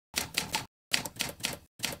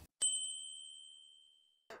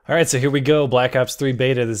Alright, so here we go, Black Ops 3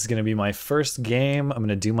 beta. This is going to be my first game. I'm going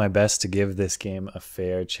to do my best to give this game a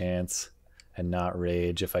fair chance and not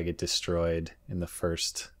rage if I get destroyed in the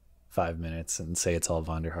first 5 minutes and say it's all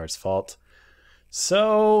Vonderhaar's fault.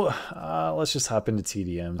 So, let's just hop into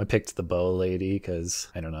TDM. I picked the bow lady because,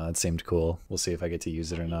 I don't know, that seemed cool. We'll see if I get to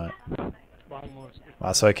use it or not.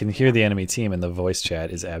 Wow, so I can hear the enemy team and the voice chat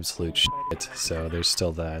is absolute shit, so there's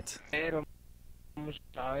still that.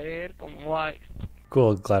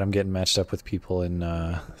 Cool, glad I'm getting matched up with people in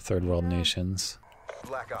third world nations.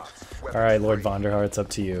 Alright, Lord Vonderhaar, it's up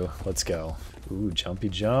to you. Let's go. Ooh, jumpy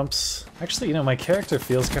jumps. Actually, you know, my character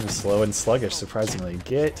feels kind of slow and sluggish, surprisingly.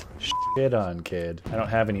 Get shit on, kid. I don't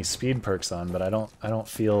have any speed perks on, but I don't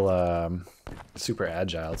feel super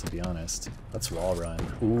agile, to be honest. Let's wall run.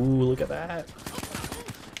 Ooh, look at that.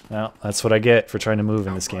 Well, that's what I get for trying to move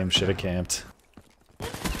in this game. Should've camped.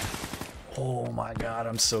 Oh my god,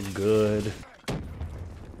 I'm so good.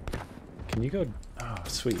 Can you go? Oh,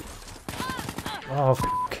 sweet. Oh, f***.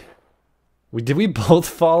 Did we both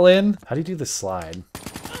fall in? How do you do the slide?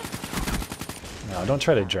 No, don't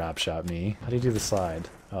try to drop shot me. How do you do the slide?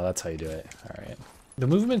 Oh, that's how you do it. Alright. The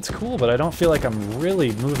movement's cool, but I don't feel like I'm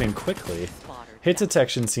really moving quickly. Hit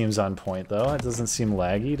detection seems on point, though. It doesn't seem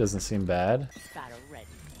laggy, doesn't seem bad.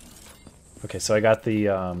 Okay, so I got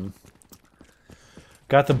the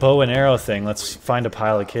bow and arrow thing. Let's find a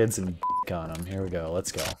pile of kids and on them. Here we go.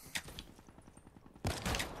 Let's go.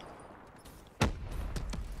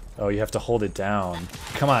 Oh, you have to hold it down.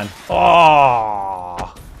 Come on.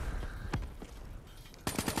 Oh!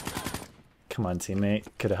 Come on, teammate.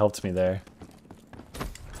 Could have helped me there.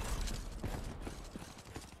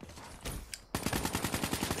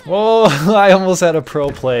 Whoa! I almost had a pro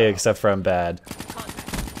play, except for I'm bad.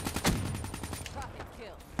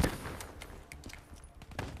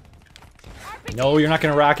 No, you're not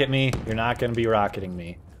gonna rocket me. You're not gonna be rocketing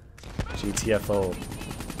me. GTFO.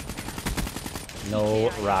 No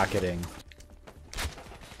rocketing.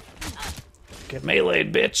 Get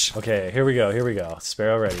meleeed, bitch! Okay, here we go, here we go.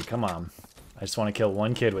 Sparrow ready, come on. I just want to kill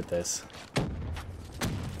one kid with this.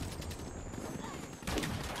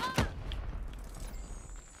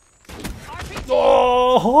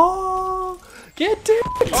 Oh! Get it!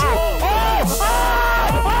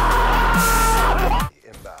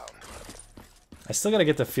 I still gotta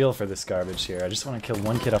get the feel for this garbage here. I just want to kill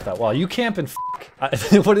one kid off that wall. You camping f***.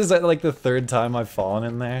 What is that, like the third time I've fallen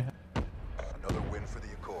in there? Another win for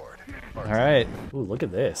the Accord. Alright. Ooh, look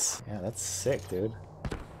at this. Yeah, that's sick, dude.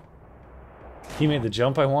 He made the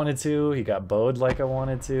jump I wanted to. He got bowed like I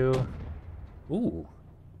wanted to. Ooh.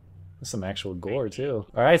 There's some actual gore, too.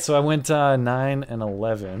 Alright, so I went 9 and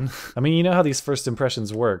 11. I mean, you know how these first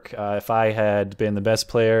impressions work. If I had been the best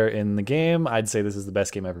player in the game, I'd say this is the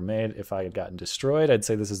best game ever made. If I had gotten destroyed, I'd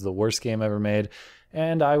say this is the worst game ever made.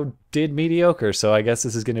 And I did mediocre, so I guess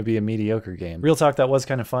this is going to be a mediocre game. Real talk, that was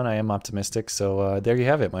kind of fun. I am optimistic, so there you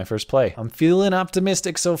have it, my first play. I'm feeling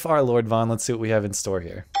optimistic so far, Lord Von. Let's see what we have in store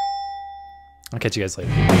here. I'll catch you guys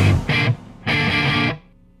later.